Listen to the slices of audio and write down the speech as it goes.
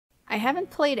I haven't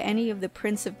played any of the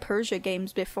Prince of Persia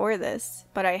games before this,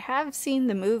 but I have seen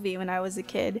the movie when I was a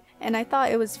kid, and I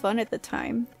thought it was fun at the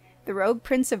time. The Rogue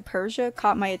Prince of Persia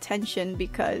caught my attention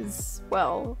because,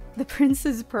 well, the prince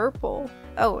is purple.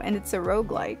 Oh, and it's a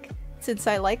roguelike. Since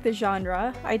I like the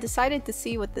genre, I decided to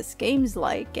see what this game's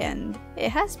like, and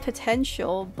it has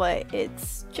potential, but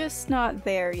it's just not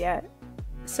there yet.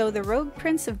 So the Rogue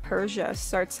Prince of Persia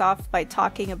starts off by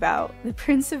talking about the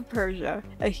Prince of Persia,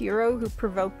 a hero who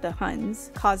provoked the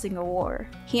Huns, causing a war.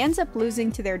 He ends up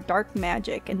losing to their dark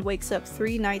magic and wakes up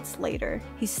 3 nights later.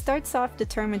 He starts off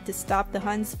determined to stop the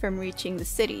Huns from reaching the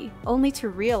city, only to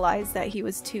realize that he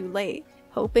was too late.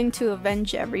 Hoping to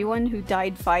avenge everyone who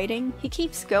died fighting, he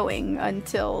keeps going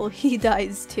until he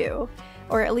dies too.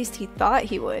 Or at least he thought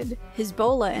he would. His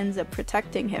bola ends up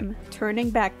protecting him, turning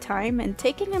back time and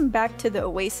taking him back to the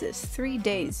oasis 3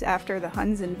 days after the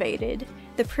Huns invaded.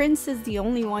 The prince is the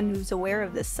only one who's aware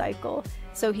of this cycle,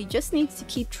 so he just needs to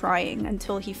keep trying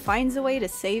until he finds a way to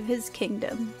save his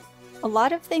kingdom. A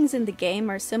lot of things in the game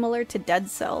are similar to Dead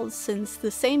Cells since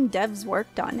the same devs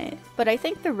worked on it, but I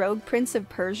think the Rogue Prince of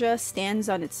Persia stands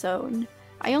on its own.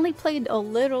 I only played a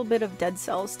little bit of Dead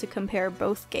Cells to compare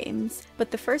both games,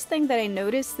 but the first thing that I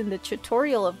noticed in the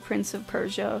tutorial of Prince of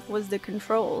Persia was the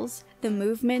controls. The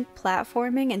movement,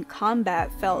 platforming, and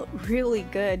combat felt really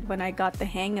good when I got the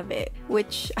hang of it,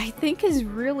 which I think is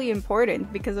really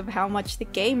important because of how much the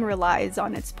game relies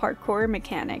on its parkour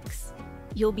mechanics.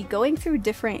 You'll be going through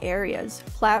different areas,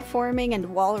 platforming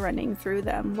and wall running through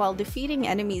them while defeating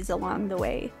enemies along the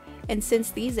way. And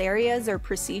since these areas are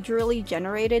procedurally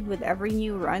generated with every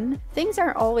new run, things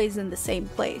aren't always in the same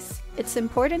place. It's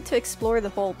important to explore the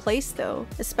whole place though,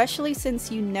 especially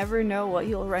since you never know what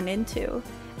you'll run into.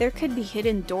 There could be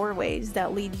hidden doorways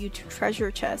that lead you to treasure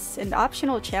chests and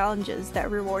optional challenges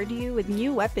that reward you with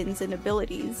new weapons and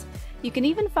abilities. You can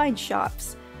even find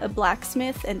shops, a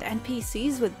blacksmith, and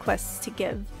NPCs with quests to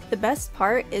give. The best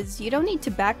part is you don't need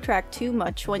to backtrack too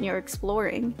much when you're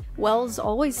exploring. Wells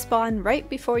always spawn right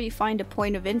before you find a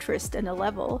point of interest in a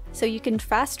level, so you can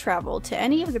fast travel to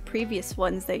any of the previous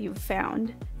ones that you've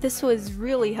found. This was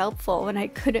really helpful when I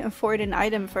couldn't afford an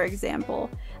item, for example.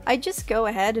 I'd just go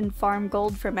ahead and farm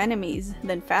gold from enemies,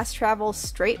 then fast travel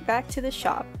straight back to the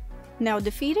shop. Now,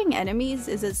 defeating enemies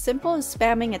is as simple as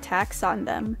spamming attacks on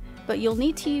them, but you'll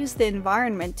need to use the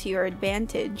environment to your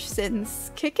advantage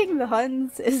since kicking the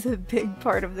Huns is a big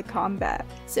part of the combat.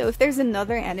 So if there's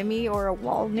another enemy or a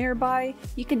wall nearby,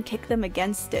 you can kick them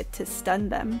against it to stun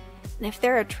them. And if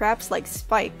there are traps like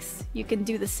spikes, you can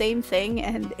do the same thing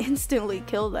and instantly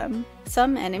kill them.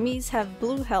 Some enemies have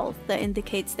blue health that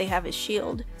indicates they have a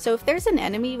shield, so if there's an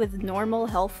enemy with normal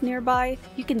health nearby,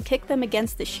 you can kick them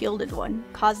against the shielded one,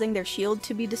 causing their shield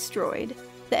to be destroyed.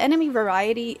 The enemy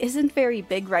variety isn't very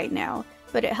big right now,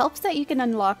 but it helps that you can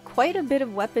unlock quite a bit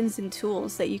of weapons and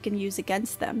tools that you can use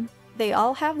against them. They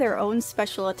all have their own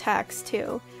special attacks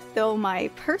too, though my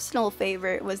personal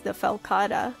favorite was the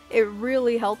Falcata. It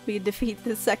really helped me defeat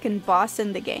the second boss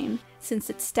in the game, since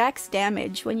it stacks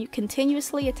damage when you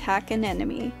continuously attack an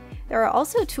enemy. There are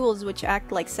also tools which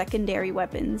act like secondary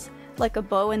weapons, like a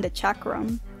bow and a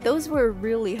chakram. Those were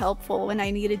really helpful when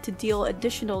I needed to deal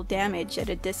additional damage at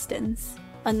a distance.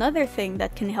 Another thing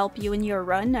that can help you in your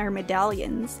run are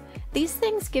medallions. These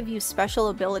things give you special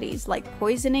abilities like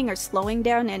poisoning or slowing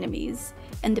down enemies,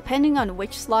 and depending on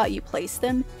which slot you place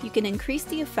them, you can increase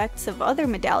the effects of other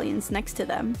medallions next to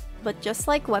them. But just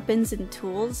like weapons and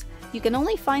tools, you can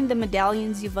only find the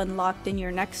medallions you've unlocked in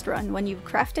your next run when you've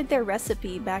crafted their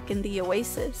recipe back in the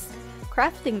Oasis.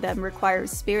 Crafting them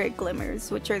requires spirit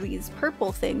glimmers, which are these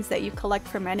purple things that you collect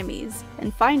from enemies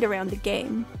and find around the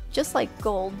game. Just like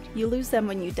gold, you lose them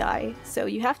when you die, so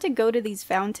you have to go to these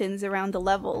fountains around the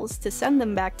levels to send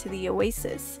them back to the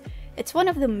Oasis. It's one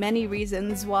of the many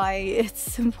reasons why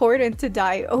it's important to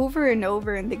die over and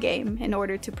over in the game in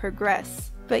order to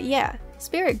progress. But yeah,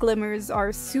 spirit glimmers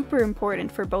are super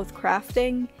important for both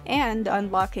crafting and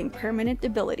unlocking permanent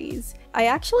abilities. I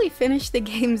actually finished the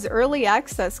game's early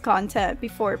access content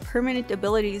before permanent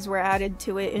abilities were added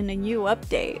to it in a new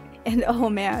update. And oh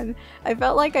man, I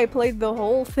felt like I played the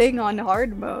whole thing on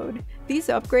hard mode. These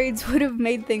upgrades would have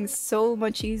made things so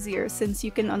much easier since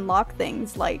you can unlock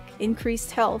things like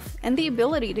increased health and the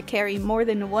ability to carry more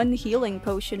than one healing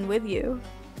potion with you.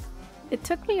 It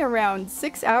took me around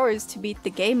 6 hours to beat the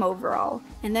game overall,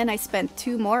 and then I spent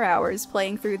 2 more hours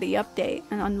playing through the update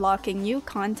and unlocking new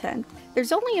content.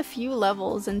 There's only a few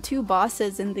levels and 2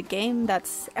 bosses in the game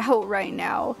that's out right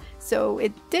now, so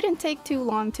it didn't take too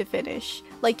long to finish.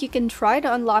 Like, you can try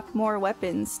to unlock more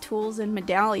weapons, tools, and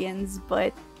medallions,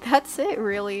 but That's it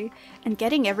really. And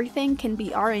getting everything can be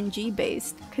RNG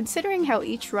based, considering how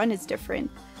each run is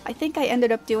different. I think I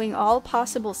ended up doing all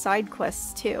possible side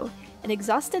quests too, and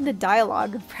exhausted the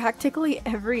dialogue of practically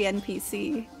every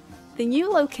NPC. The new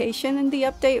location in the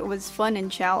update was fun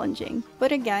and challenging,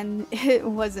 but again, it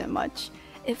wasn't much.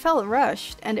 It felt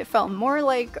rushed, and it felt more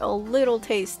like a little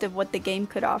taste of what the game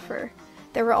could offer.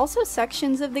 There were also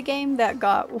sections of the game that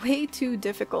got way too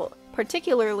difficult,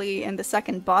 particularly in the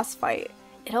second boss fight.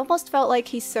 It almost felt like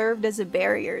he served as a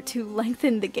barrier to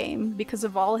lengthen the game because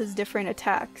of all his different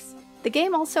attacks. The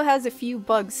game also has a few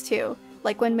bugs too,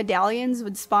 like when medallions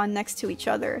would spawn next to each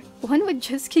other. One would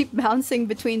just keep bouncing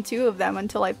between two of them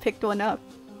until I picked one up.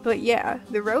 But yeah,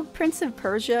 the Rogue Prince of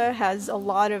Persia has a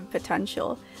lot of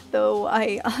potential, though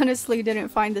I honestly didn't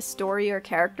find the story or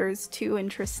characters too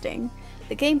interesting.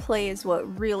 The gameplay is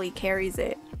what really carries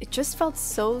it. It just felt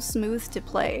so smooth to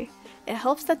play. It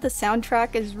helps that the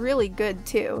soundtrack is really good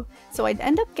too, so I'd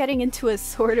end up getting into a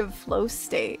sort of flow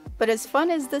state. But as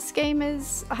fun as this game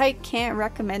is, I can't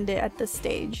recommend it at this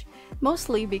stage.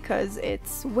 Mostly because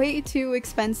it's way too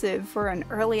expensive for an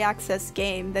early access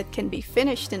game that can be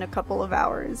finished in a couple of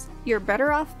hours. You're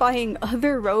better off buying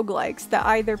other roguelikes that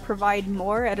either provide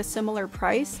more at a similar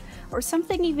price, or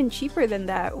something even cheaper than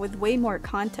that with way more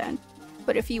content.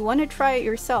 But if you want to try it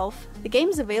yourself, the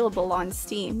game's available on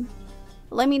Steam.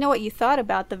 Let me know what you thought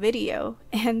about the video,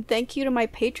 and thank you to my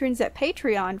patrons at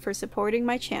Patreon for supporting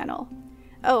my channel.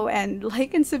 Oh, and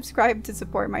like and subscribe to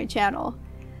support my channel.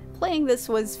 Playing this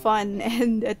was fun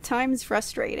and at times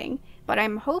frustrating, but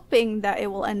I'm hoping that it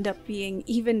will end up being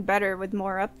even better with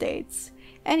more updates.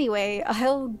 Anyway,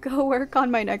 I'll go work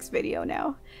on my next video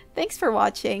now. Thanks for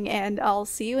watching, and I'll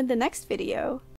see you in the next video.